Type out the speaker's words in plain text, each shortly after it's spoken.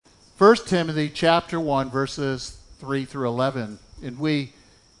1 Timothy chapter 1, verses 3 through 11. And we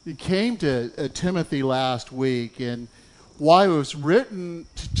came to Timothy last week, and why it was written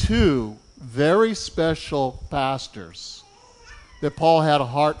to two very special pastors that Paul had a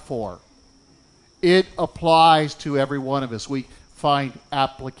heart for. It applies to every one of us. We find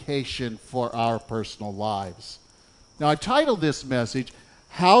application for our personal lives. Now, I titled this message,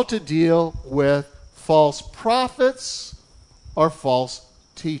 How to Deal with False Prophets or False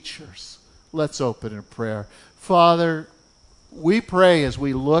Teachers. Let's open in prayer. Father, we pray as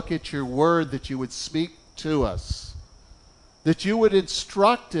we look at your word that you would speak to us, that you would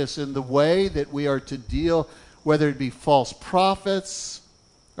instruct us in the way that we are to deal, whether it be false prophets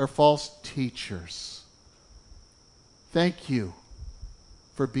or false teachers. Thank you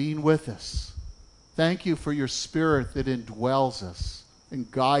for being with us. Thank you for your Spirit that indwells us and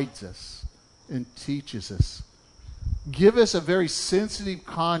guides us and teaches us. Give us a very sensitive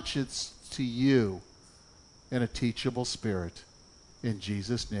conscience to you and a teachable spirit. In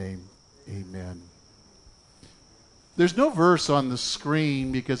Jesus' name, amen. There's no verse on the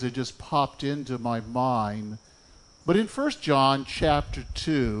screen because it just popped into my mind. But in 1 John chapter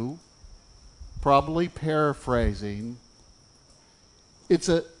 2, probably paraphrasing, it's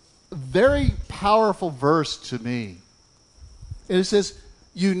a very powerful verse to me. And it says,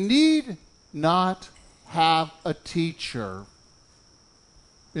 you need not have a teacher.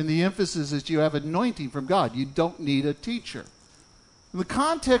 And the emphasis is you have anointing from God. You don't need a teacher. In the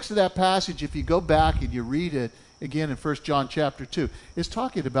context of that passage, if you go back and you read it again in 1 John chapter 2, it's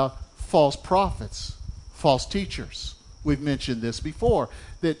talking about false prophets, false teachers. We've mentioned this before,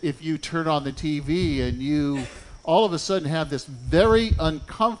 that if you turn on the TV and you all of a sudden have this very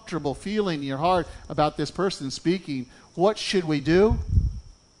uncomfortable feeling in your heart about this person speaking, what should we do?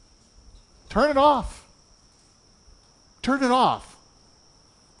 Turn it off. Turn it off.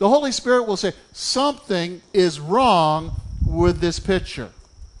 The Holy Spirit will say, something is wrong with this picture.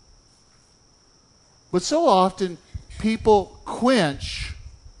 But so often, people quench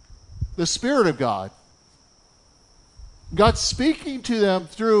the Spirit of God. God's speaking to them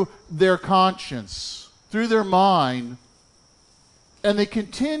through their conscience, through their mind, and they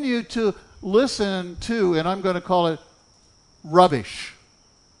continue to listen to, and I'm going to call it rubbish.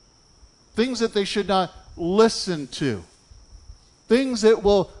 Things that they should not listen to. Things that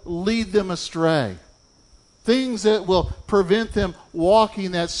will lead them astray. Things that will prevent them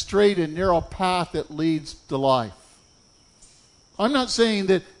walking that straight and narrow path that leads to life. I'm not saying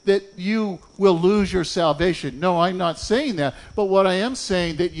that you will lose your salvation. No, I'm not saying that. But what I am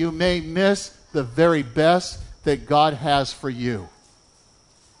saying that you may miss the very best that God has for you.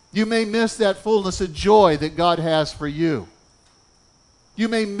 You may miss that fullness of joy that God has for you. You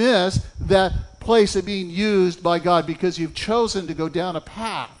may miss that place of being used by God because you've chosen to go down a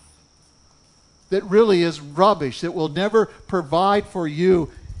path that really is rubbish, that will never provide for you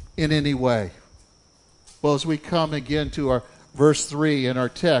in any way. Well, as we come again to our verse 3 in our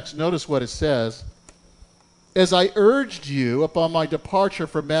text, notice what it says. As I urged you upon my departure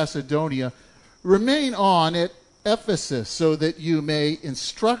from Macedonia, remain on at Ephesus so that you may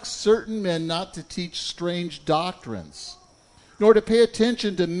instruct certain men not to teach strange doctrines, nor to pay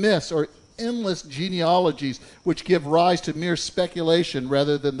attention to myths or endless genealogies which give rise to mere speculation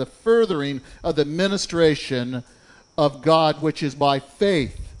rather than the furthering of the ministration of God which is by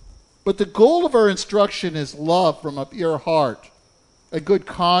faith. But the goal of our instruction is love from a pure heart, a good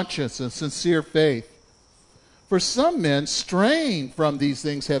conscience, and sincere faith. For some men, straying from these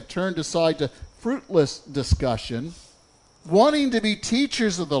things, have turned aside to fruitless discussion, wanting to be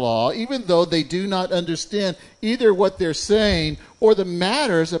teachers of the law, even though they do not understand either what they're saying or the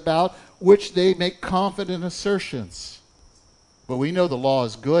matters about which they make confident assertions. But we know the law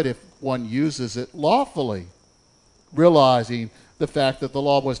is good if one uses it lawfully, realizing the fact that the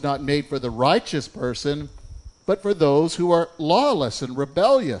law was not made for the righteous person, but for those who are lawless and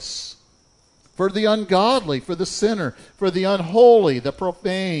rebellious, for the ungodly, for the sinner, for the unholy, the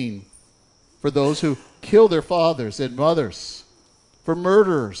profane, for those who kill their fathers and mothers, for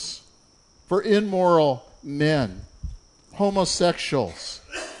murderers, for immoral men, homosexuals,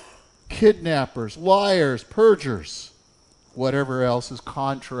 kidnappers, liars, perjurers, whatever else is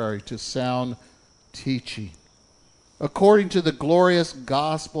contrary to sound teaching, according to the glorious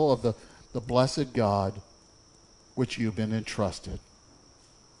gospel of the blessed God, which you've been entrusted.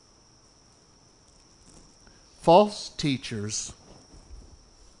 False teachers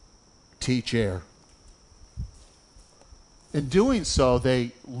teach error. In doing so,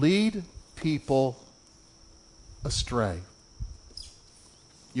 they lead people astray.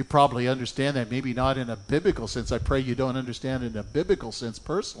 You probably understand that, maybe not in a biblical sense. I pray you don't understand it in a biblical sense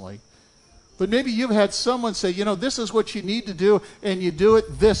personally. But maybe you've had someone say, this is what you need to do, and you do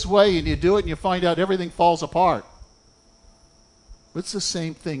it this way, and you do it, and you find out everything falls apart. It's the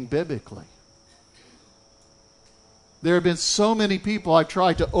same thing biblically. There have been so many people I've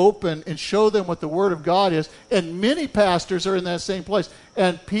tried to open and show them what the Word of God is, and many pastors are in that same place,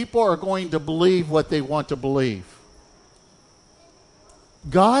 and people are going to believe what they want to believe.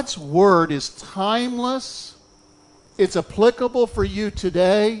 God's Word is timeless. It's applicable for you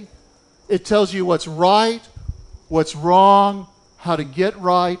today. It tells you what's right, what's wrong, how to get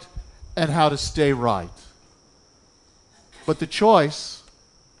right, and how to stay right. But the choice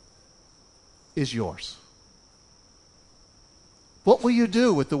is yours. What will you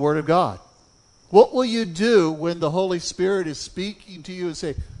do with the Word of God? What will you do when the Holy Spirit is speaking to you and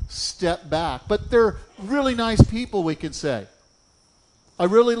say, step back? But they're really nice people, we can say. I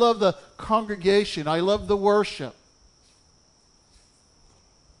really love the congregation. I love the worship.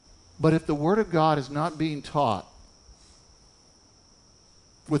 But if the Word of God is not being taught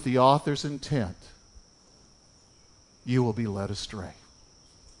with the author's intent, you will be led astray.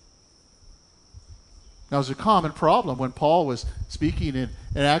 Now, it was a common problem when Paul was speaking in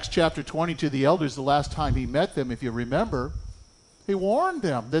Acts chapter 20 to the elders the last time he met them, if you remember. He warned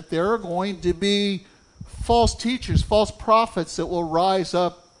them that there are going to be false teachers, false prophets that will rise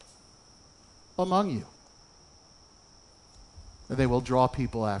up among you. And they will draw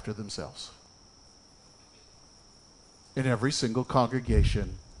people after themselves. In every single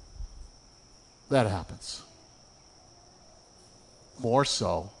congregation, that happens. More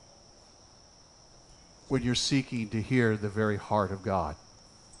so when you're seeking to hear the very heart of God.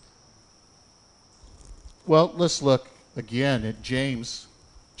 Well, let's look again at James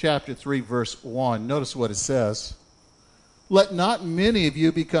chapter 3, verse 1. Notice what it says. Let not many of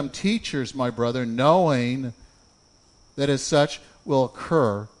you become teachers, my brother, knowing that as such will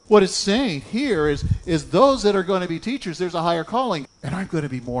occur. What it's saying here is those that are going to be teachers, there's a higher calling, and I'm going to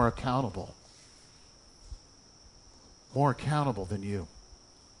be more accountable. More accountable than you.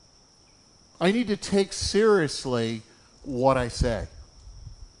 I need to take seriously what I say.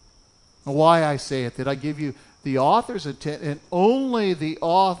 And why I say it, that I give you the author's intent and only the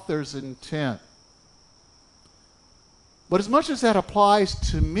author's intent. But as much as that applies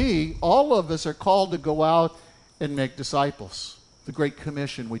to me, all of us are called to go out and make disciples. The Great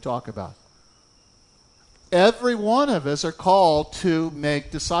Commission we talk about. Every one of us are called to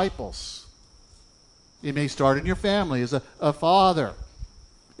make disciples. It may start in your family as a father,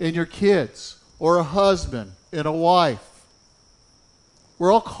 in your kids, or a husband and a wife.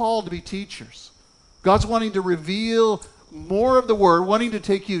 We're all called to be teachers. God's wanting to reveal more of the Word, wanting to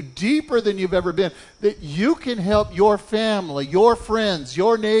take you deeper than you've ever been, that you can help your family, your friends,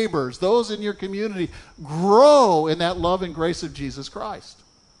 your neighbors, those in your community grow in that love and grace of Jesus Christ.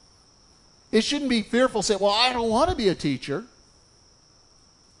 It shouldn't be fearful, say, well, I don't want to be a teacher,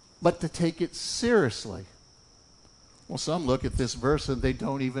 but to take it seriously. Well, some look at this verse and they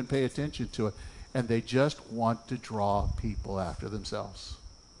don't even pay attention to it, and they just want to draw people after themselves.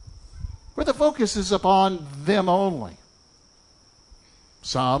 Where the focus is upon them only.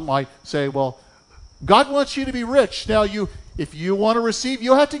 Some might say, well, God wants you to be rich. Now, if you want to receive,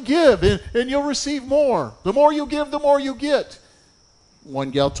 you have to give, and you'll receive more. The more you give, the more you get. One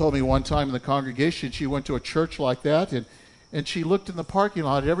gal told me one time in the congregation, she went to a church like that, and she looked in the parking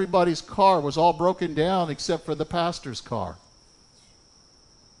lot, and everybody's car was all broken down except for the pastor's car.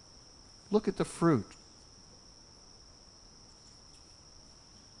 Look at the fruit.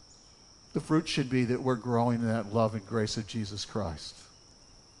 The fruit should be that we're growing in that love and grace of Jesus Christ.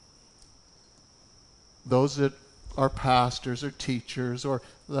 Those that are pastors or teachers, or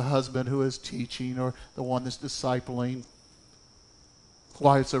the husband who is teaching, or the one that's discipling,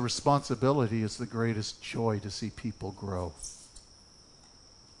 why it's a responsibility, it's the greatest joy to see people grow.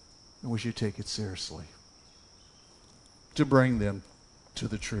 And we should take it seriously to bring them to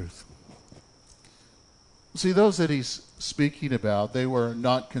the truth. See, those that he's speaking about, they were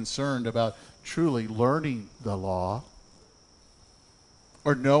not concerned about truly learning the law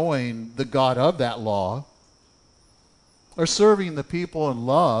or knowing the God of that law or serving the people in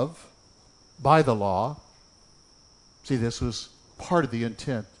love by the law. See, this was part of the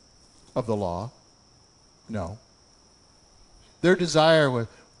intent of the law. No. Their desire was,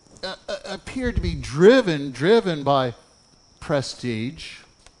 appeared to be driven by prestige,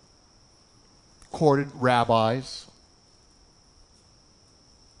 courted rabbis,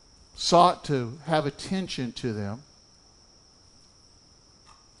 sought to have attention to them,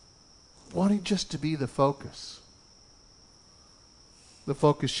 wanting just to be the focus. The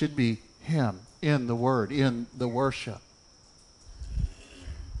focus should be Him in the Word, in the worship.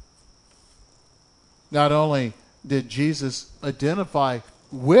 Not only did Jesus identify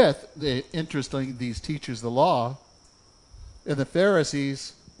with, these teachers of the law and the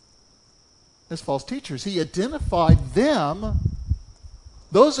Pharisees as false teachers, he identified them,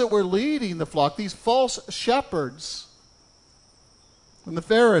 those that were leading the flock, these false shepherds, and the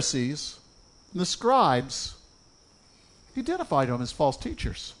Pharisees and the scribes. He identified them as false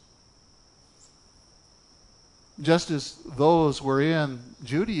teachers. Just as those were in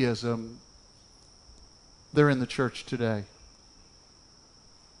Judaism, they're in the church today.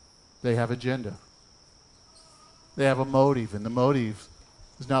 They have agenda. They have a motive, and the motive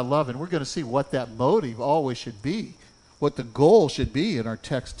is not love. And we're going to see what that motive always should be, what the goal should be in our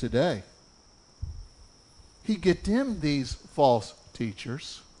text today. He condemned these false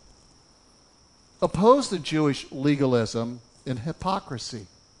teachers, opposed the Jewish legalism and hypocrisy.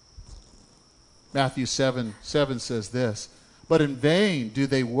 Matthew 7:7 says this, "But in vain do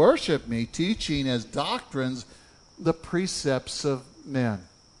they worship me, teaching as doctrines the precepts of men."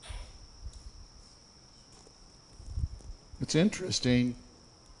 It's interesting.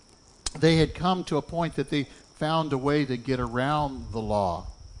 They had come to a point that they found a way to get around the law.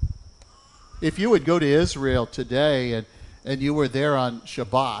 If you would go to Israel today and you were there on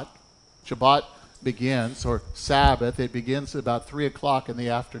Shabbat begins, or Sabbath, it begins at about 3 o'clock in the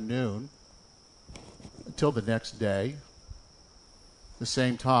afternoon until the next day, the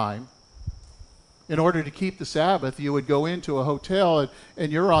same time. In order to keep the Sabbath, you would go into a hotel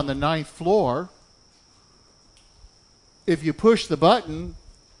and you're on the 9th floor. If you push the button,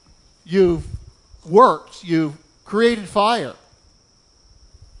 you've worked, you've created fire.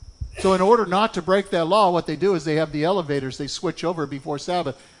 So in order not to break that law, what they do is they have the elevators, they switch over before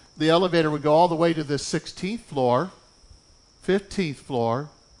Sabbath. The elevator would go all the way to the 16th floor, 15th floor,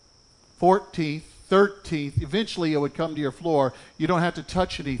 14th, 13th. Eventually it would come to your floor. You don't have to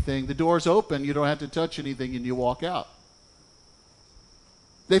touch anything. The door's open, you don't have to touch anything, and you walk out.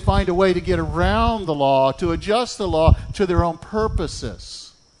 They find a way to get around the law, to adjust the law to their own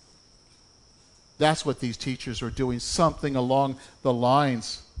purposes. That's what these teachers are doing, something along the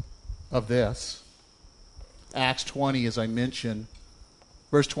lines of this. Acts 20, as I mentioned,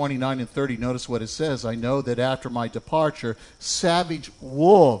 verse 29 and 30, notice what it says. "I know that after my departure, savage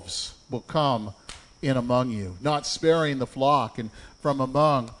wolves will come in among you, not sparing the flock, and from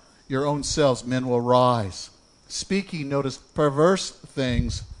among your own selves men will rise, speaking," notice, "perverse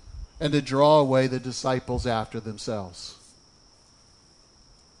things, and to draw away the disciples after themselves."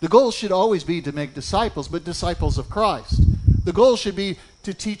 The goal should always be to make disciples, but disciples of Christ. The goal should be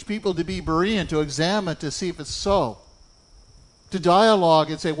to teach people to be Berean, to examine, to see if it's so. To dialogue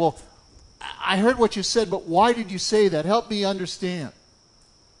and say, "Well, I heard what you said, but why did you say that? Help me understand."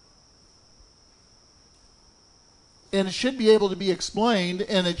 And it should be able to be explained,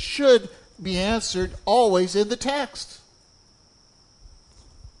 and it should be answered always in the text.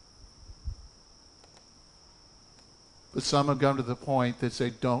 But some have come to the point that say,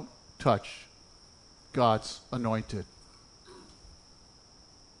 don't touch God's anointed.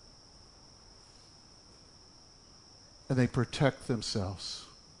 And they protect themselves.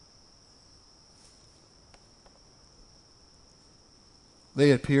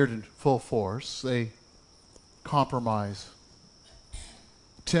 They appeared in full force. They compromise.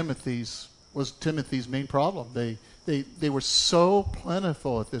 Timothy's main problem. They were so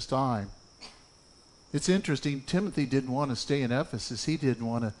plentiful at this time. It's interesting, Timothy didn't want to stay in Ephesus. He didn't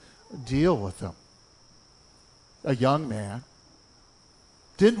want to deal with them. A young man.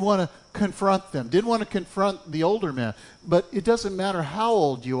 Didn't want to confront them. Didn't want to confront the older man. But it doesn't matter how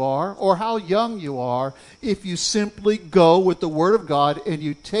old you are or how young you are, if you simply go with the Word of God and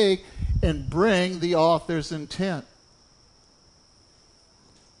you take and bring the author's intent.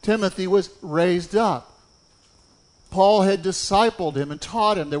 Timothy was raised up. Paul had discipled him and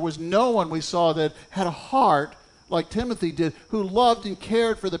taught him. There was no one we saw that had a heart like Timothy did, who loved and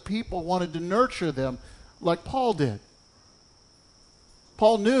cared for the people, wanted to nurture them like Paul did.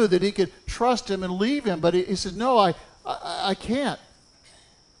 Paul knew that he could trust him and leave him, but he said, "No, I can't."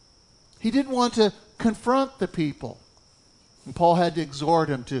 He didn't want to confront the people. And Paul had to exhort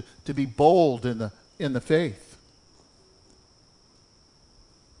him to be bold in the faith.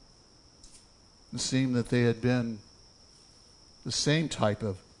 It seemed that they had been the same type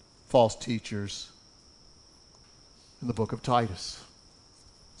of false teachers in the book of Titus.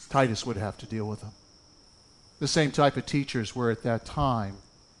 Titus would have to deal with them. The same type of teachers were at that time,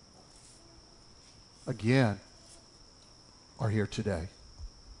 again, are here today.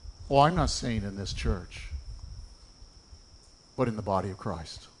 Well, I'm not saying in this church, but in the body of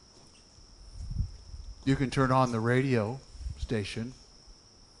Christ. You can turn on the radio station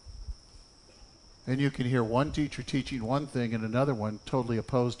And you can hear one teacher teaching one thing and another one totally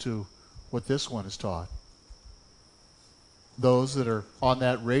opposed to what this one is taught. Those that are on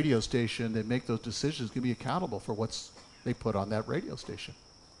that radio station that make those decisions can be accountable for what they put on that radio station.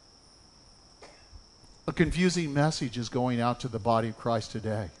 A confusing message is going out to the body of Christ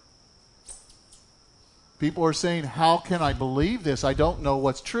today. People are saying, how can I believe this? I don't know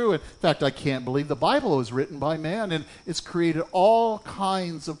what's true. In fact, I can't believe the Bible was written by man, and it's created all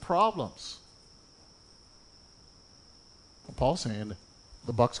kinds of problems. Well, Paul's saying,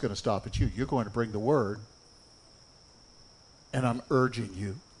 the buck's going to stop at you. You're going to bring the word, and I'm urging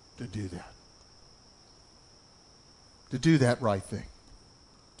you to do that. To do that right thing.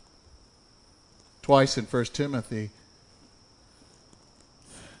 Twice in 1 Timothy,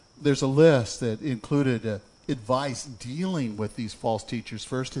 there's a list that included advice dealing with these false teachers.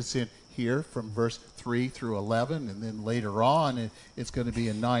 First, it's in here from verse 3 through 11, and then later on, it's going to be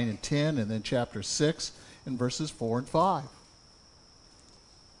in 9 and 10, and then chapter 6 and verses 4 and 5.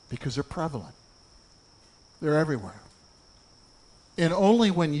 Because they're prevalent. They're everywhere. And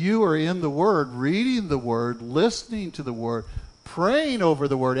only when you are in the Word, reading the Word, listening to the Word, praying over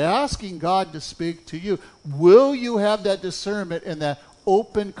the Word, asking God to speak to you, will you have that discernment and that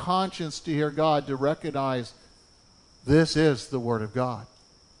open conscience to hear God, to recognize this is the Word of God.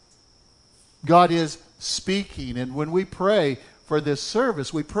 God is speaking, and when we pray for this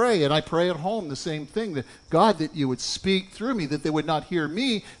service, we pray, and I pray at home the same thing, that God, that you would speak through me, that they would not hear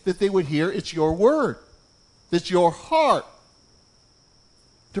me, that they would hear it's your Word, it's your heart,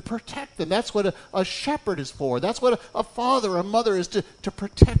 to protect them. That's what a shepherd is for. That's what a father or a mother is, to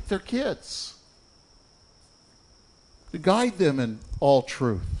protect their kids. To guide them in all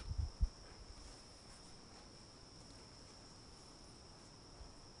truth.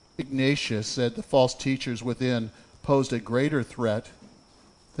 Ignatius said the false teachers within posed a greater threat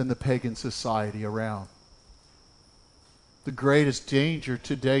than the pagan society around. The greatest danger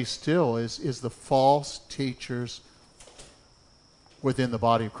today still is the false teachers within the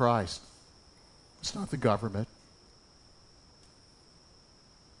body of Christ. It's not the government.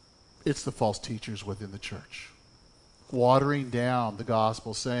 It's the false teachers within the church. Watering down the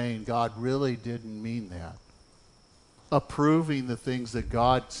gospel, saying God really didn't mean that. Approving the things that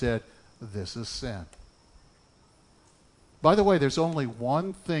God said, this is sin. By the way, there's only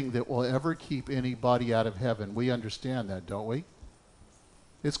one thing that will ever keep anybody out of heaven. We understand that, don't we?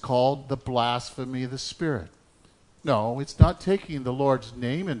 It's called the blasphemy of the Spirit. No, it's not taking the Lord's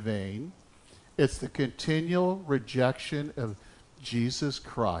name in vain. It's the continual rejection of Jesus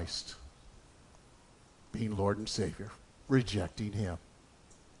Christ being Lord and Savior. Rejecting Him.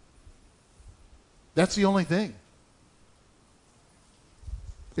 That's the only thing.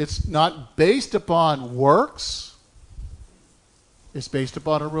 It's not based upon works. It's based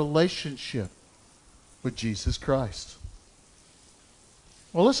upon a relationship with Jesus Christ.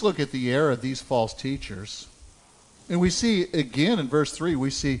 Well, let's look at the error of these false teachers. And we see, again in verse 3,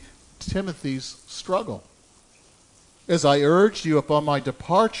 we see Timothy's struggle. As I urged you upon my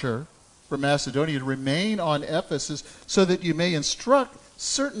departure from Macedonia to remain on Ephesus, so that you may instruct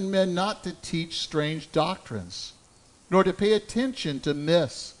certain men not to teach strange doctrines, nor to pay attention to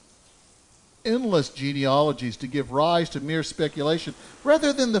myths, endless genealogies to give rise to mere speculation,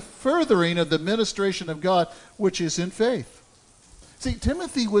 rather than the furthering of the ministration of God, which is in faith. See,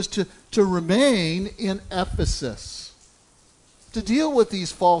 Timothy was to remain in Ephesus, to deal with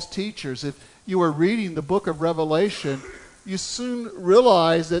these false teachers. If you were reading the book of Revelation, you soon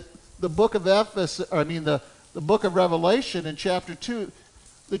realize that the book of the book of Revelation in chapter 2,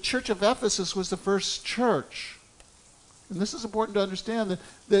 the church of Ephesus was the first church. And this is important to understand,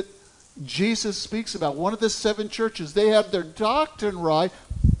 that Jesus speaks about one of the 7 churches. They had their doctrine right,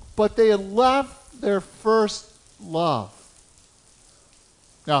 but they had left their first love.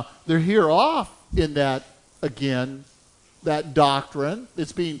 Now, they're here off in that, again, that doctrine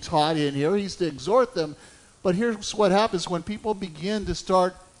that's being taught in here. He's to exhort them. But here's what happens when people begin to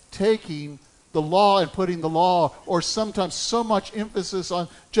start taking the law and putting the law, or sometimes so much emphasis on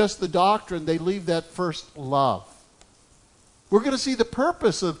just the doctrine, they leave that first love. We're going to see the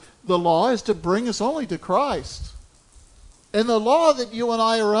purpose of the law is to bring us only to Christ. And the law that you and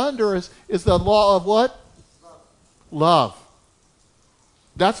I are under is the law of what? Love.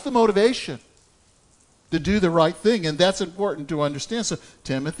 That's the motivation. To do the right thing, and that's important to understand. So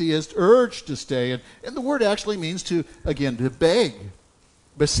Timothy is urged to stay, and the word actually means to beg,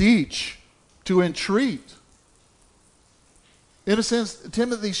 beseech, to entreat. In a sense,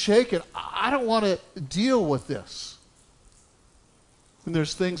 Timothy's shaken. I don't want to deal with this. And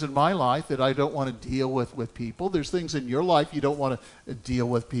there's things in my life that I don't want to deal with people. There's things in your life you don't want to deal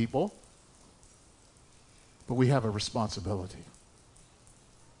with people. But we have a responsibility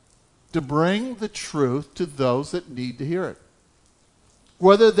to bring the truth to those that need to hear it.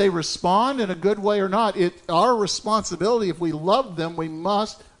 Whether they respond in a good way or not, it's our responsibility. If we love them, we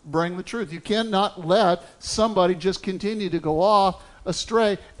must bring the truth. You cannot let somebody just continue to go off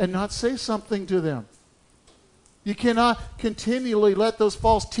astray and not say something to them. You cannot continually let those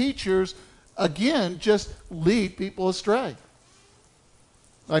false teachers, again, just lead people astray.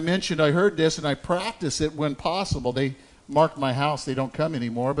 I mentioned I heard this and I practice it when possible. They mark my house. They don't come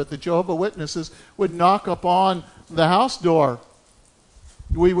anymore. But the Jehovah's Witnesses would knock upon the house door.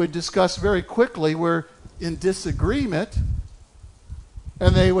 We would discuss very quickly. We're in disagreement.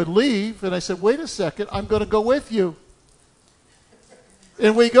 And they would leave. And I said, wait a second. I'm going to go with you.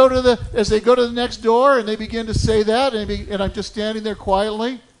 And we go to as they go to the next door and they begin to say that. And I'm just standing there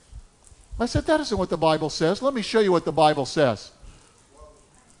quietly. I said, that isn't what the Bible says. Let me show you what the Bible says.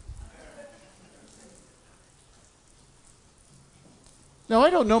 Now, I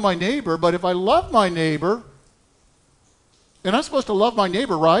don't know my neighbor, but if I love my neighbor, and I'm supposed to love my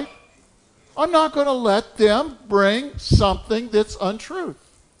neighbor, right? I'm not going to let them bring something that's untruth.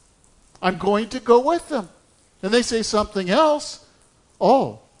 I'm going to go with them. And they say something else.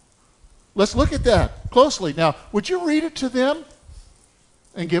 Oh, let's look at that closely. Now, would you read it to them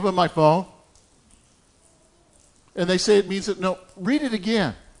and give them my phone? And they say it means that, no, read it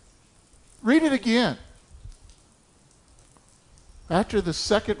again. Read it again. After the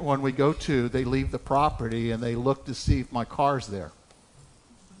second one we go to, they leave the property and they look to see if my car's there.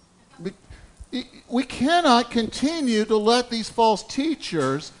 We cannot continue to let these false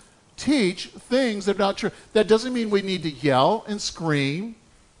teachers teach things that are not true. That doesn't mean we need to yell and scream,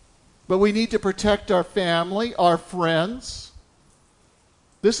 but we need to protect our family, our friends.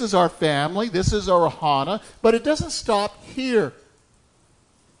 This is our family. This is our Ohana. But it doesn't stop here.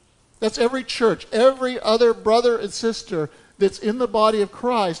 That's every church, every other brother and sister that's in the body of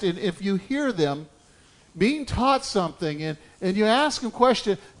Christ. And if you hear them being taught something and you ask them a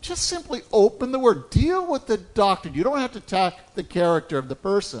question, just simply open the Word. Deal with the doctrine. You don't have to attack the character of the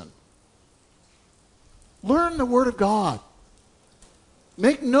person. Learn the Word of God.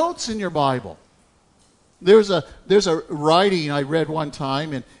 Make notes in your Bible. There's a writing I read one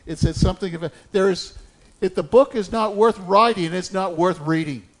time, and it said something about if the book is not worth writing, it's not worth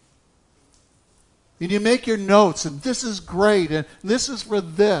reading. And you make your notes, and this is great, and this is for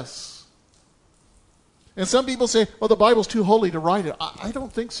this. And some people say, well, the Bible's too holy to write it. I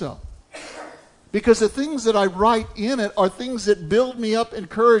don't think so. Because the things that I write in it are things that build me up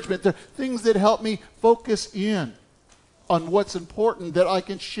encouragement. They're things that help me focus in on what's important, that I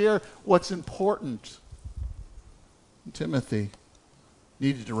can share what's important. Timothy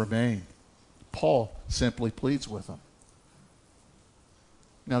needed to remain. Paul simply pleads with him.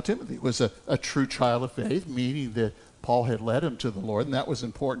 Now, Timothy was a true child of faith, meaning that Paul had led him to the Lord, and that was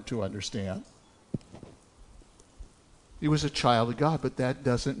important to understand. He was a child of God, but that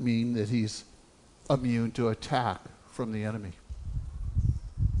doesn't mean that he's immune to attack from the enemy.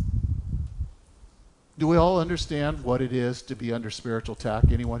 Do we all understand what it is to be under spiritual attack?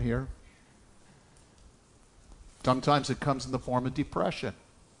 Anyone here? Sometimes it comes in the form of depression.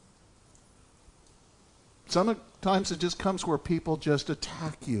 Sometimes it just comes where people just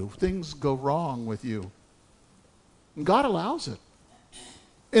attack you. Things go wrong with you. And God allows it.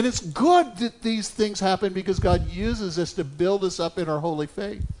 And it's good that these things happen because God uses us to build us up in our holy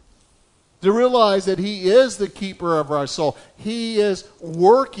faith. To realize that He is the keeper of our soul. He is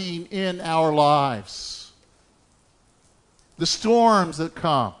working in our lives. The storms that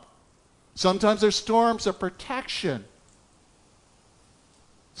come. Sometimes they're storms of protection.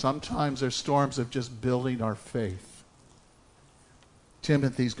 Sometimes they're storms of just building our faith.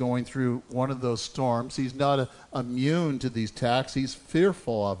 Timothy's going through one of those storms. He's not immune to these attacks. He's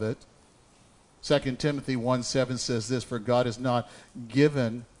fearful of it. 2 Timothy 1:7 says this, for God has not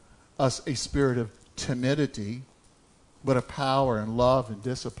given us a spirit of timidity, but of power and love and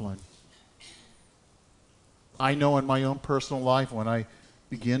discipline. I know in my own personal life when I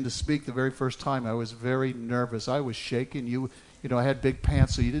began to speak the very first time, I was very nervous. I was shaking. You know, I had big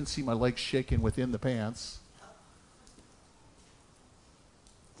pants, so you didn't see my legs shaking within the pants.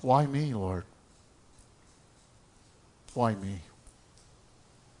 Why me, Lord? Why me?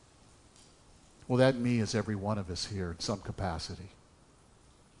 Well, that me is every one of us here in some capacity.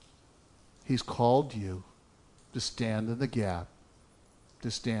 He's called you to stand in the gap, to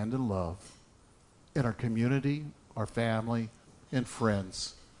stand in love in our community, our family, and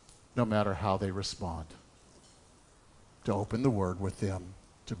friends, no matter how they respond. To open the Word with them,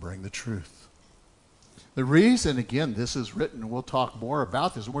 to bring the truth. The reason, again, this is written, and we'll talk more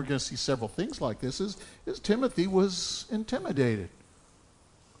about this, and we're going to see several things like this, is Timothy was intimidated.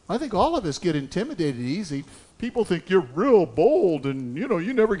 I think all of us get intimidated easy. People think you're real bold and,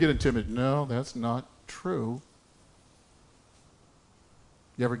 you never get intimidated. No, that's not true.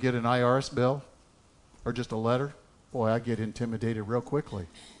 You ever get an IRS bill or just a letter? Boy, I get intimidated real quickly.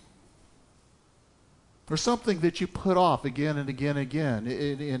 Or something that you put off again and again and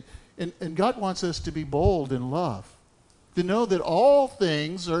again. And God wants us to be bold in love, to know that all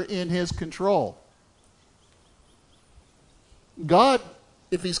things are in His control. God,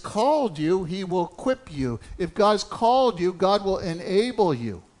 if He's called you, He will equip you. If God's called you, God will enable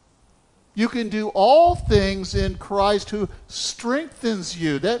you. You can do all things in Christ who strengthens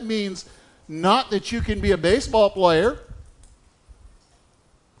you. That means not that you can be a baseball player,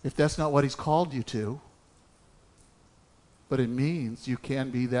 if that's not what He's called you to. But it means you can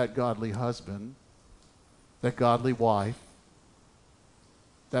be that godly husband, that godly wife,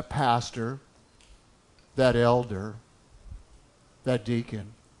 that pastor, that elder, that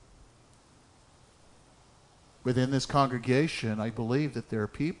deacon. Within this congregation, I believe that there are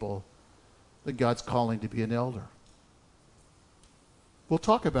people that God's calling to be an elder. We'll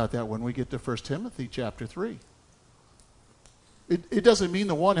talk about that when we get to 1 Timothy chapter 3. It doesn't mean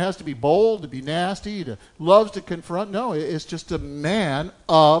the one has to be bold, to be nasty, to loves to confront. No, it's just a man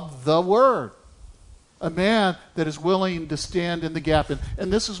of the word. A man that is willing to stand in the gap.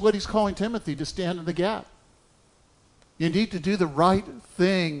 And this is what he's calling Timothy, to stand in the gap. You need to do the right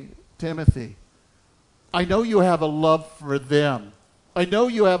thing, Timothy. I know you have a love for them. I know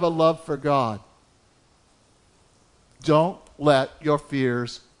you have a love for God. Don't let your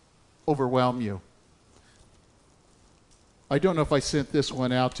fears overwhelm you. I don't know if I sent this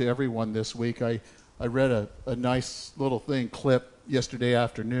one out to everyone this week. I read a nice little clip yesterday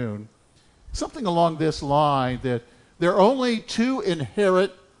afternoon. Something along this line, that there are only two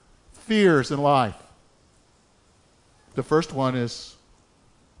inherent fears in life. The first one is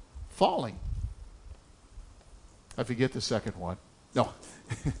falling. I forget the second one. No.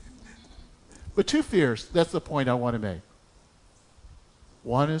 But two fears, that's the point I want to make.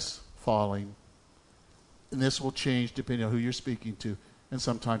 One is falling. And this will change depending on who you're speaking to. And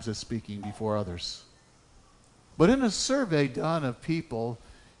sometimes it's speaking before others. But in a survey done of people,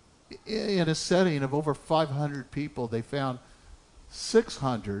 in a setting of over 500 people, they found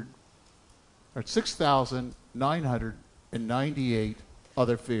 6,998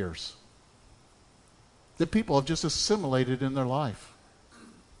 other fears that people have just assimilated in their life.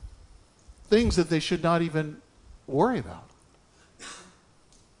 Things that they should not even worry about.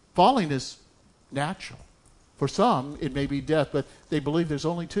 Falling is natural. For some, it may be death, but they believe there's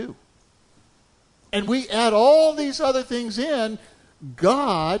only two. And we add all these other things in.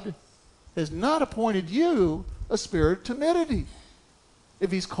 God has not appointed you a spirit of timidity.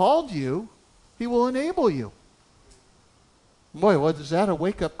 If He's called you, He will enable you. Boy, was that a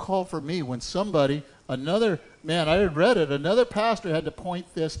wake-up call for me when somebody, I had read it, another pastor had to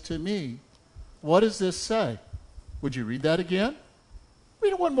point this to me. What does this say? Would you read that again?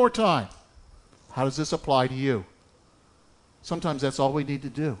 Read it one more time. How does this apply to you? Sometimes that's all we need to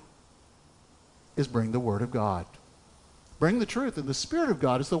do, is bring the Word of God. Bring the truth. And the Spirit of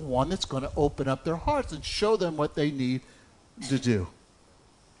God is the one that's going to open up their hearts and show them what they need to do.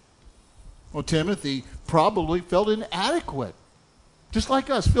 Well, Timothy probably felt inadequate, just like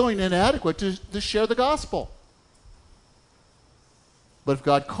us, feeling inadequate to share the gospel. But if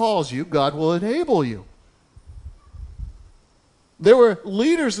God calls you, God will enable you. There were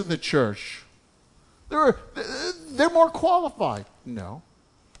leaders in the church. They're more qualified. No.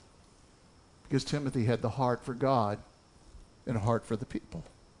 Because Timothy had the heart for God and a heart for the people.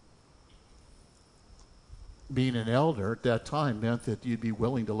 Being an elder at that time meant that you'd be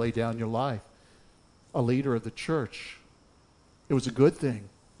willing to lay down your life. A leader of the church. It was a good thing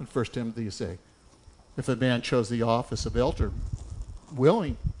in 1 Timothy you say. If a man chose the office of elder,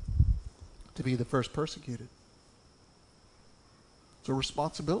 willing to be the first persecuted. It's a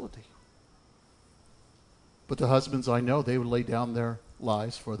responsibility. But the husbands, I know, they would lay down their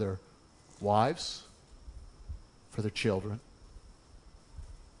lives for their wives, for their children.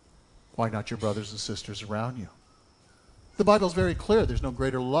 Why not your brothers and sisters around you? The Bible's very clear. There's no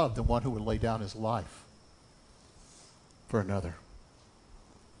greater love than one who would lay down his life for another.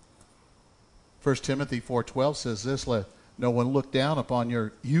 1 Timothy 4:12 says this, let no one look down upon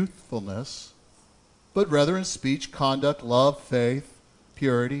your youthfulness, but rather in speech, conduct, love, faith,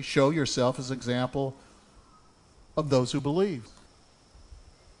 purity, show yourself as an example of those who believe.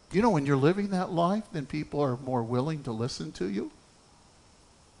 You know, when you're living that life, then people are more willing to listen to you.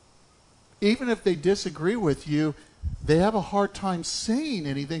 Even if they disagree with you, they have a hard time saying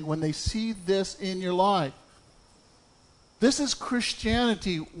anything when they see this in your life. This is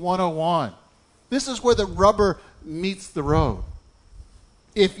Christianity 101. This is where the rubber meets the road.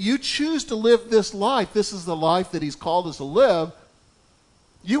 If you choose to live this life, this is the life that He's called us to live,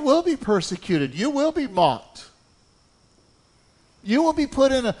 you will be persecuted. You will be mocked. You will be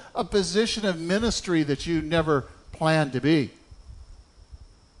put in a position of ministry that you never planned to be.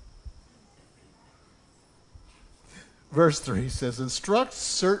 Verse 3 says, instruct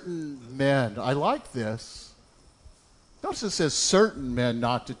certain men. I like this. Notice it says certain men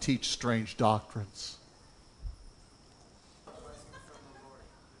not to teach strange doctrines.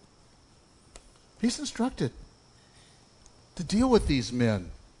 He's instructed to deal with these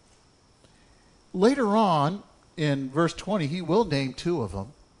men. Later on, in verse 20, he will name two of them.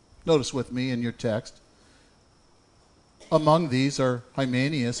 Notice with me in your text. Among these are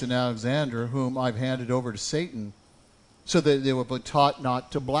Hymenaeus and Alexander, whom I've handed over to Satan, so that they will be taught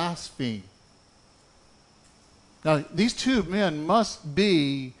not to blaspheme. Now, these two men must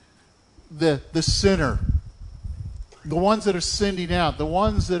be the sinner. The ones that are sending out, the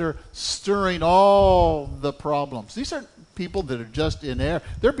ones that are stirring all the problems. These aren't people that are just in error.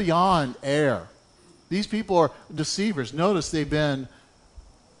 They're beyond error. These people are deceivers. Notice they've been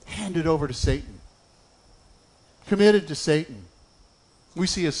handed over to Satan. Committed to Satan. We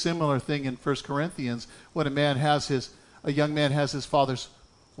see a similar thing in 1 Corinthians when a young man has his father's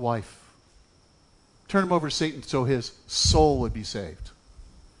wife. Turn him over to Satan so his soul would be saved.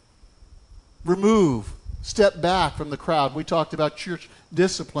 Step back from the crowd. We talked about church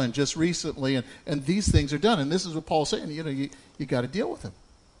discipline just recently, and these things are done. And this is what Paul's saying. You got to deal with them.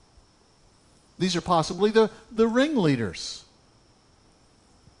 These are possibly the ringleaders.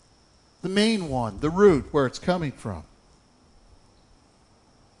 The main one, the root, where it's coming from.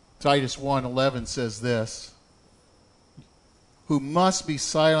 Titus 1:11 says this, who must be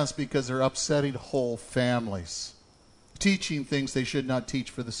silenced because they're upsetting whole families, teaching things they should not teach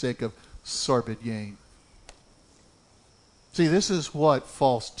for the sake of sordid gain. See, this is what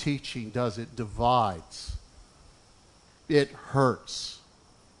false teaching does. It divides. It hurts.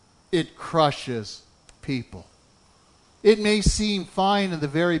 It crushes people. It may seem fine in the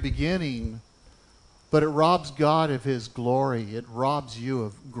very beginning, but it robs God of His glory. It robs you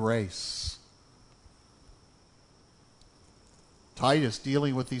of grace. Titus,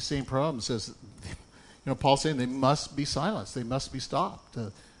 dealing with these same problems, says, Paul's saying they must be silenced. They must be stopped.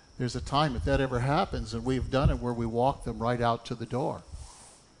 There's a time if that ever happens, and we've done it, where we walk them right out to the door.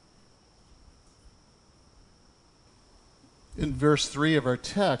 In verse 3 of our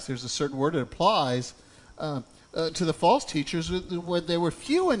text, there's a certain word that applies to the false teachers. Where they were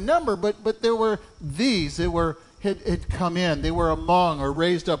few in number, but there were these. They had come in. They were among or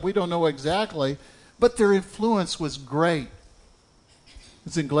raised up. We don't know exactly, but their influence was great.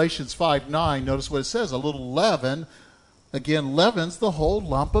 It's in Galatians 5:9. Notice what it says. A little leaven, again, leavens the whole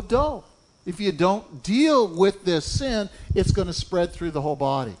lump of dough. If you don't deal with this sin, it's going to spread through the whole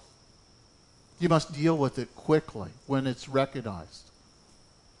body. You must deal with it quickly when it's recognized,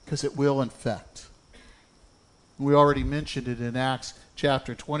 because it will infect. We already mentioned it in Acts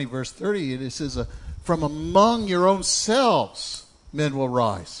chapter 20, verse 30. It says, from among your own selves men will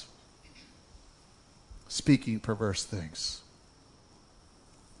rise, speaking perverse things.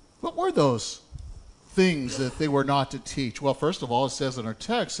 What were those things that they were not to teach? Well, first of all, it says in our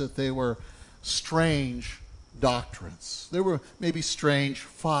text that they were strange doctrines. They were maybe strange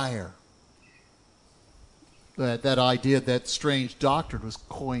fire. That idea, that strange doctrine, was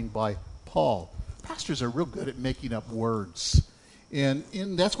coined by Paul. Pastors are real good at making up words. And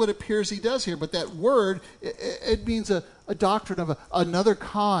that's what it appears he does here. But that word, it means a doctrine of another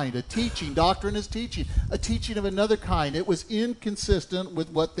kind, a teaching. Doctrine is teaching. A teaching of another kind. It was inconsistent with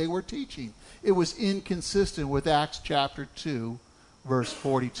what they were teaching. It was inconsistent with Acts chapter 2, verse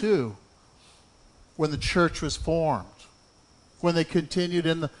 42, when the church was formed, when they continued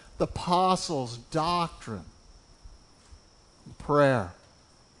in the apostles' doctrine, prayer,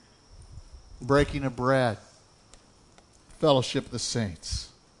 breaking of bread, fellowship of the saints.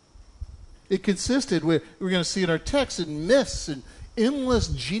 It consisted, we're going to see in our text, in myths and endless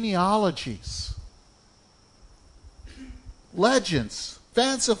genealogies, legends,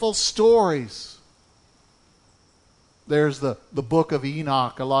 fanciful stories. There's the book of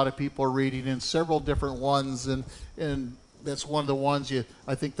Enoch. A lot of people are reading in several different ones, and that's one of the ones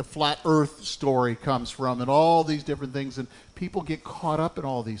I think the flat earth story comes from, and all these different things, and people get caught up in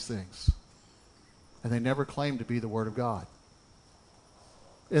all these things. And they never claim to be the Word of God.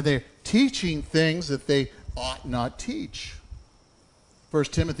 And they're teaching things that they ought not teach. 1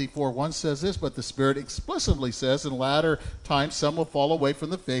 Timothy 4:1 says this, but the Spirit explicitly says in latter times some will fall away from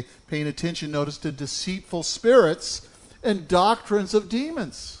the faith, paying attention, notice, to deceitful spirits and doctrines of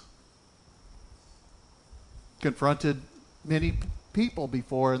demons. Confronted many people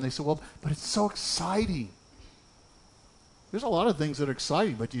before, and they said, well, but it's so exciting. There's a lot of things that are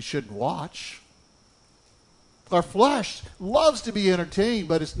exciting, but you shouldn't watch. Our flesh loves to be entertained,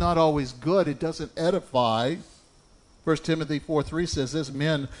 but it's not always good. It doesn't edify. 1 Timothy 4:3 says this,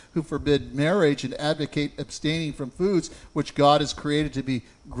 men who forbid marriage and advocate abstaining from foods which God has created to be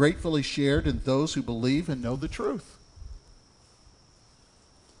gratefully shared in those who believe and know the truth.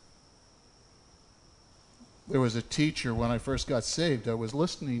 There was a teacher when I first got saved I was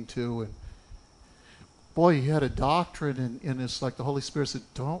listening to, and boy, he had a doctrine, and it's like the Holy Spirit said,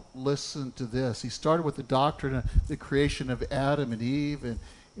 don't listen to this. He started with the doctrine of the creation of Adam and Eve,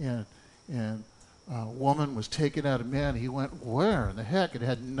 and woman was taken out of man. He went, where in the heck? It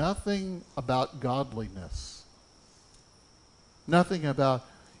had nothing about godliness. Nothing about,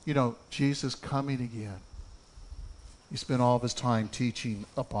 Jesus coming again. He spent all of his time teaching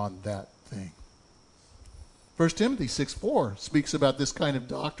upon that thing. 1 Timothy 6:4 speaks about this kind of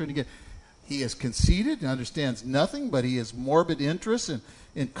doctrine again. He is conceited and understands nothing, but he has morbid interest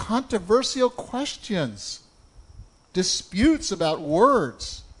in controversial questions, disputes about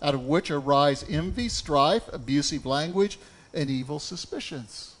words, out of which arise envy, strife, abusive language, and evil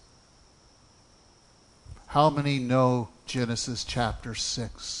suspicions. How many know Genesis chapter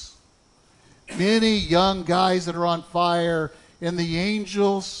 6? Many young guys that are on fire, and the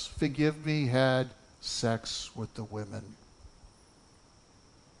angels, forgive me, had sex with the women.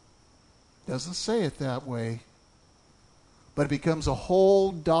 Doesn't say it that way. But it becomes a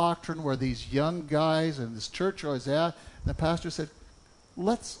whole doctrine where these young guys and this church always at, and the pastor said,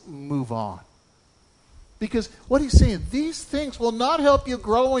 let's move on. Because what he's saying, these things will not help you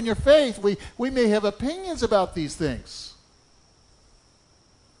grow in your faith. We may have opinions about these things.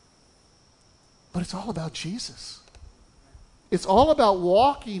 But it's all about Jesus. It's all about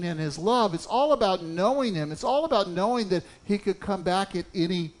walking in his love. It's all about knowing him. It's all about knowing that he could come back at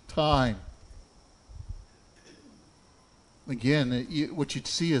any time. Again, what you'd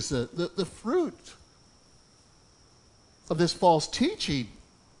see is the fruit of this false teaching.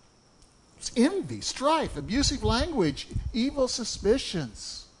 It's envy, strife, abusive language, evil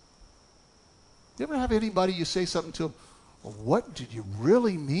suspicions. You ever have anybody, you say something to them, well, what did you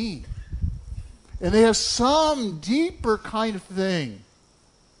really mean? And they have some deeper kind of thing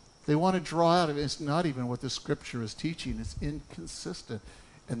they want to draw out of it. It's not even what the Scripture is teaching. It's inconsistent.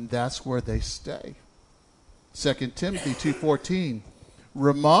 And that's where they stay. 2 Timothy 2:14,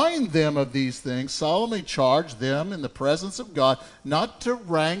 remind them of these things, solemnly charge them in the presence of God not to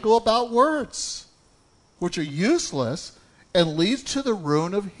wrangle about words, which are useless and leads to the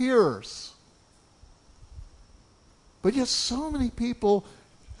ruin of hearers. But yet so many people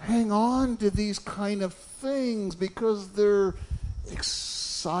hang on to these kind of things because they're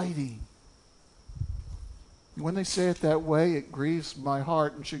exciting. When they say it that way, it grieves my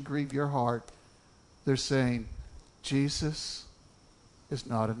heart and should grieve your heart. They're saying, Jesus is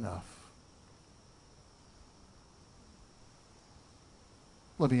not enough.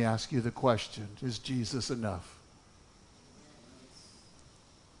 Let me ask you the question, is Jesus enough?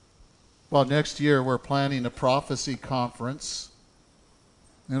 Well, next year we're planning a prophecy conference.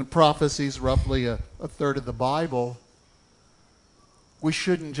 And prophecy is roughly a third of the Bible. We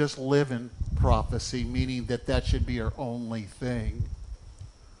shouldn't just live in prophecy, meaning that should be our only thing.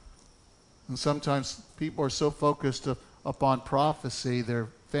 And sometimes people are so focused upon prophecy, their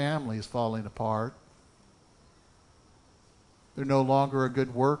family is falling apart. They're no longer a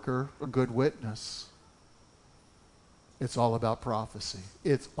good worker, a good witness. It's all about prophecy.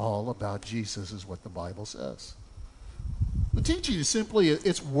 It's all about Jesus, is what the Bible says. The teaching is simply,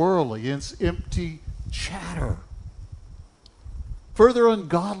 it's worldly, it's empty chatter. Further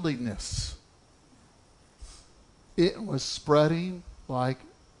ungodliness. It was spreading like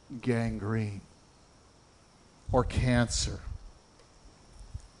gangrene or cancer.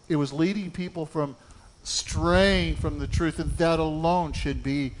 It was leading people from straying from the truth, and that alone should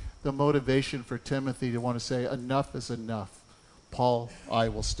be the motivation for Timothy to want to say, enough is enough. Paul, I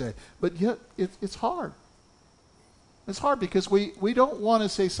will stay. But yet, it's hard. It's hard because we don't want to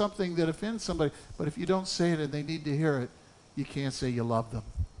say something that offends somebody, but if you don't say it and they need to hear it, you can't say you love them.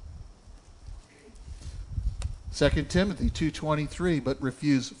 2 Timothy 2:23, but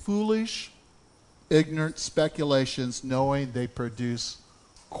refuse foolish, ignorant speculations, knowing they produce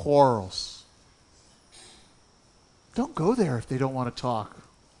quarrels. Don't go there if they don't want to talk.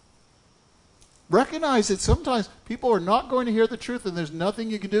 Recognize that sometimes people are not going to hear the truth and there's nothing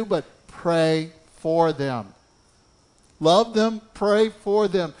you can do but pray for them. Love them, pray for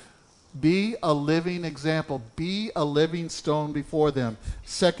them. Be a living example. Be a living stone before them.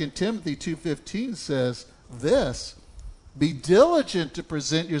 2 Timothy 2:15 says this, be diligent to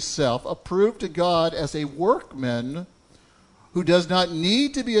present yourself approved to God as a workman who does not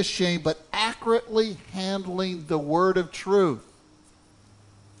need to be ashamed, but accurately handling the word of truth.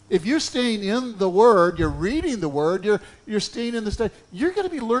 If you're staying in the Word, you're reading the Word, you're staying in the study, you're going to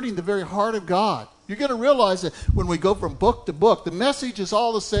be learning the very heart of God. You're going to realize that when we go from book to book, the message is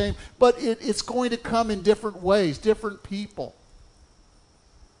all the same, but it's going to come in different ways, different people.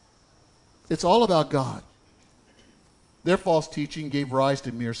 It's all about God. Their false teaching gave rise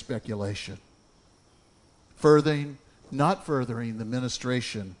to mere speculation, not furthering the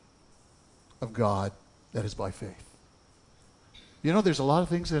ministration of God that is by faith. You know, there's a lot of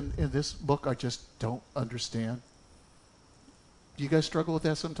things in this book I just don't understand. Do you guys struggle with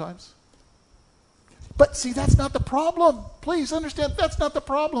that sometimes? But see, that's not the problem. Please understand, that's not the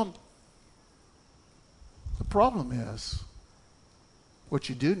problem. The problem is, what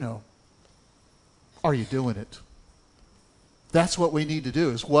you do know, are you doing it? That's what we need to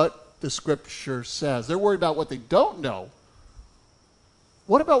do, is what the Scripture says. They're worried about what they don't know.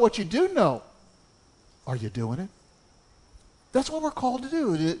 What about what you do know? Are you doing it? That's what we're called to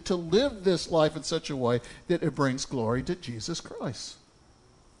do, to live this life in such a way that it brings glory to Jesus Christ.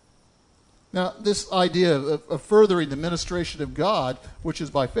 Now, this idea of furthering the ministration of God, which is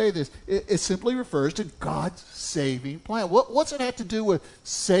by faith, it simply refers to God's saving plan. What's it have to do with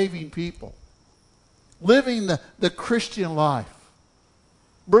saving people? Living the Christian life.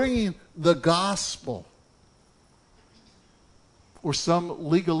 Bringing the gospel. Or some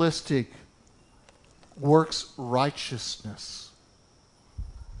legalistic works righteousness.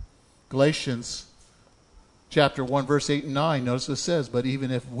 Galatians chapter 1, verse 8 and 9, notice it says, but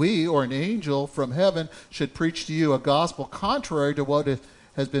even if we or an angel from heaven should preach to you a gospel contrary to what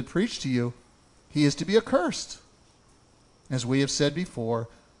has been preached to you, he is to be accursed. As we have said before,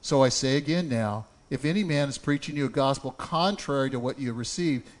 so I say again now, if any man is preaching you a gospel contrary to what you have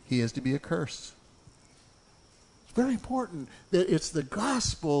received, he is to be accursed. It's very important that it's the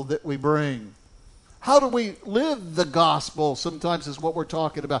gospel that we bring. How do we live the gospel sometimes is what we're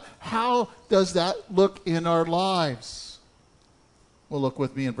talking about. How does that look in our lives? Well, look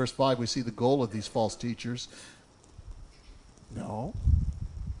with me in verse 5. We see the goal of these false teachers. No.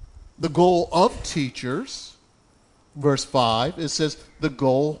 The goal of teachers, verse 5, it says the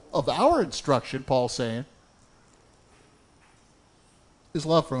goal of our instruction, Paul's saying, is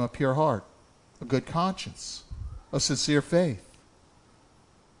love from a pure heart, a good conscience, a sincere faith.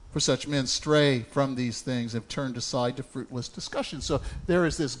 For such men stray from these things and have turned aside to fruitless discussion. So there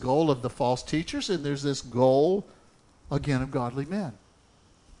is this goal of the false teachers, and there's this goal, again, of godly men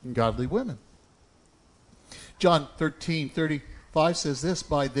and godly women. John 13:35 says this,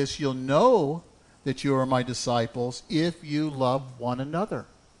 by this you'll know that you are my disciples if you love one another.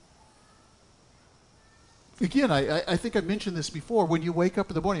 Again, I think I mentioned this before. When you wake up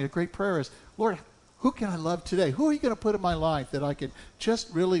in the morning, a great prayer is, Lord, who can I love today? Who are you going to put in my life that I can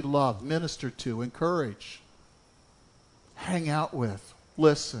just really love, minister to, encourage, hang out with,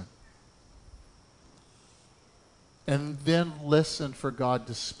 listen? And then listen for God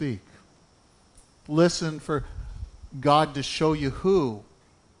to speak. Listen for God to show you who.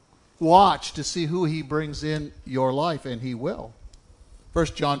 Watch to see who he brings in your life, and he will. 1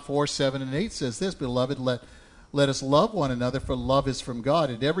 John 4:7 and 8 says this, beloved, let us love one another, for love is from God,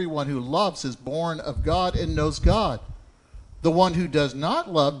 and everyone who loves is born of God and knows God. The one who does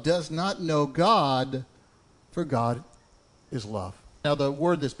not love does not know God, for God is love. Now, the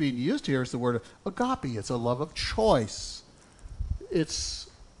word that's being used here is the word agape. It's a love of choice. It's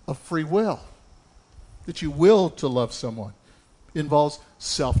a free will, that you will to love someone. It involves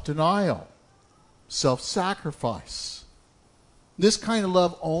self-denial, self-sacrifice. This kind of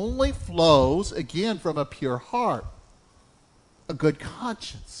love only flows, again, from a pure heart, a good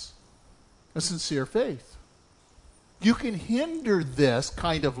conscience, a sincere faith. You can hinder this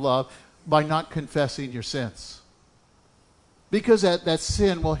kind of love by not confessing your sins, because that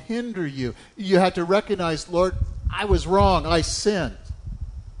sin will hinder you. You have to recognize, Lord, I was wrong. I sinned.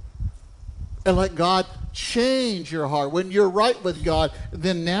 And let God change your heart. When you're right with God,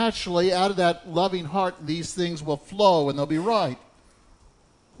 then naturally out of that loving heart, these things will flow and they'll be right.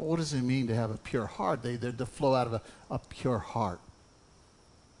 Well, what does it mean to have a pure heart? They're to flow out of a pure heart.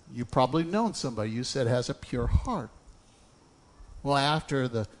 You've probably known somebody you said has a pure heart. Well, after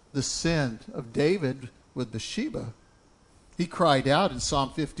the sin of David with Bathsheba, He cried out in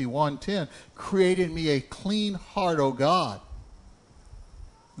Psalm 51:10, "Create in me a clean heart, O God."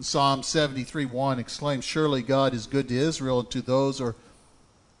 In Psalm 73:1 exclaims, "Surely God is good to Israel and to those who are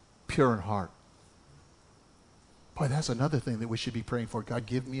pure in heart." Boy, that's another thing that we should be praying for. God,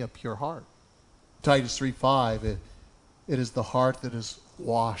 give me a pure heart. Titus 3:5, it is the heart that is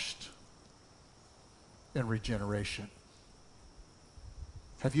washed in regeneration.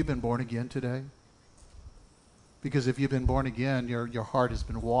 Have you been born again today? Because if you've been born again, your heart has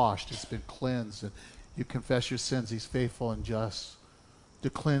been washed, it's been cleansed, and you confess your sins. He's faithful and just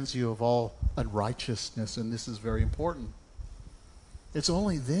to cleanse you of all unrighteousness, and this is very important. It's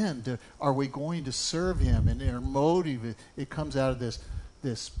only then are we going to serve him, and our motive, it comes out of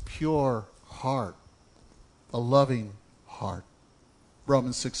this pure heart, a loving heart.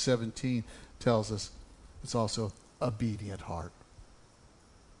 Romans 6:17 tells us it's also obedient heart.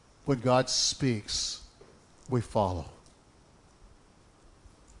 When God speaks, we follow.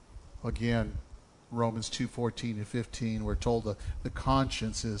 Again, Romans 2:14 and 15, we're told the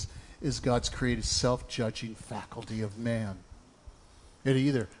conscience is God's created self-judging faculty of man. It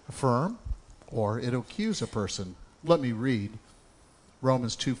either affirm or it accuse a person. Let me read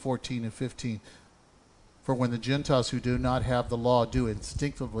Romans 2:14 and 15. For when the Gentiles who do not have the law do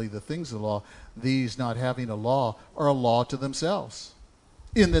instinctively the things of the law, these not having a law are a law to themselves,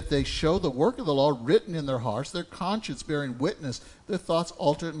 in that they show the work of the law written in their hearts, their conscience bearing witness, their thoughts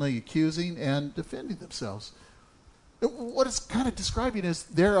alternately accusing and defending themselves. What it's kind of describing is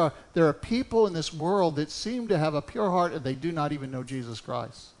there are people in this world that seem to have a pure heart and they do not even know Jesus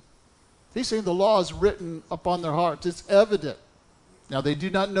Christ. He's saying the law is written upon their hearts. It's evident. Now, they do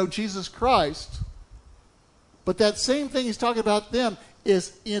not know Jesus Christ, but that same thing he's talking about them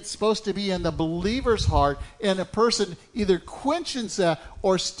it's supposed to be in the believer's heart, and a person either quenches that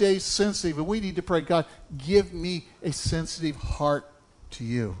or stays sensitive. And we need to pray, God, give me a sensitive heart to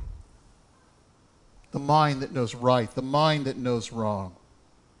you. The mind that knows right, the mind that knows wrong.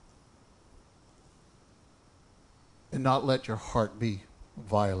 And not let your heart be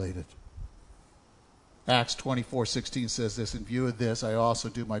violated. Acts 24:16 says this, in view of this, I also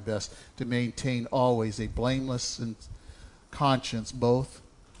do my best to maintain always a blameless conscience, both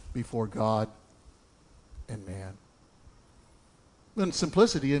before God and man. In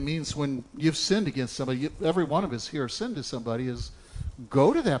simplicity, it means when you've sinned against somebody, every one of us here sinned to somebody, is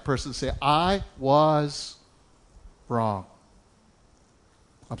go to that person and say, I was wrong.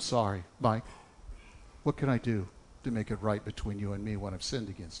 I'm sorry. Mike, what can I do to make it right between you and me when I've sinned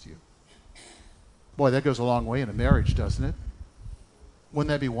against you? Boy, that goes a long way in a marriage, doesn't it? Wouldn't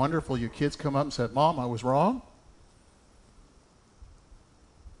that be wonderful? Your kids come up and say, Mom, I was wrong.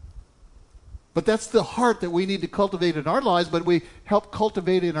 But that's the heart that we need to cultivate in our lives, but we help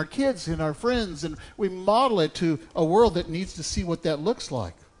cultivate in our kids, in our friends, and we model it to a world that needs to see what that looks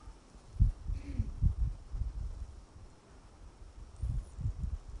like.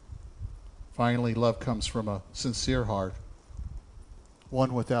 Finally, love comes from a sincere heart,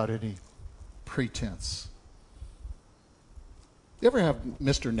 one without any pretense. You ever have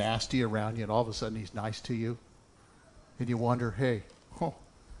Mr. Nasty around you and all of a sudden he's nice to you? And you wonder, hey,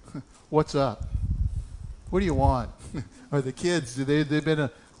 what's up? What do you want? Or the kids, they've been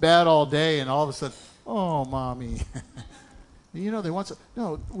bad all day and all of a sudden, oh, mommy. They want some.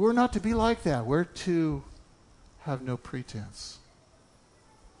 No, we're not to be like that. We're to have no pretense.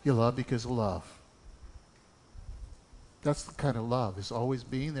 You love because of love. That's the kind of love, is always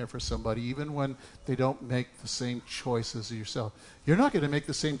being there for somebody, even when they don't make the same choices as yourself. You're not going to make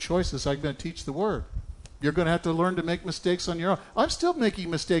the same choices. I'm going to teach the Word. You're going to have to learn to make mistakes on your own. I'm still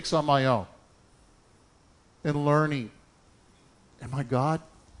making mistakes on my own and learning. And my God,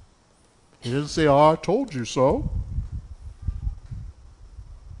 He doesn't say, oh, I told you so.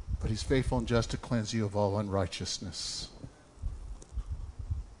 But He's faithful and just to cleanse you of all unrighteousness.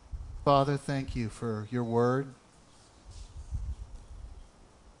 Father, thank you for your Word.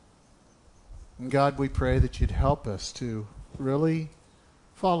 And God, we pray that you'd help us to really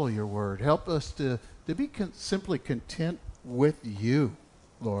follow your Word. Help us to be simply content with you,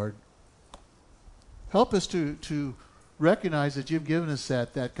 Lord. Help us to recognize that you've given us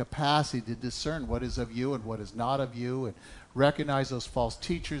that capacity to discern what is of you and what is not of you, and recognize those false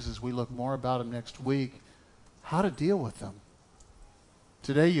teachers as we look more about them next week, how to deal with them.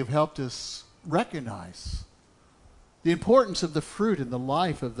 Today you've helped us recognize the importance of the fruit in the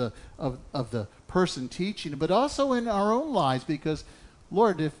life of the person teaching, but also in our own lives, because,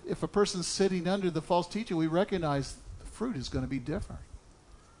 Lord, if a person's sitting under the false teacher, we recognize the fruit is going to be different.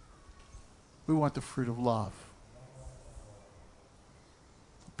 We want the fruit of love,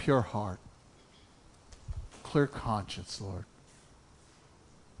 a pure heart, clear conscience, Lord.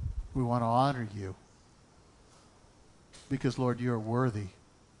 We want to honor you because, Lord, you are worthy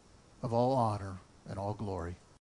of all honor and all glory.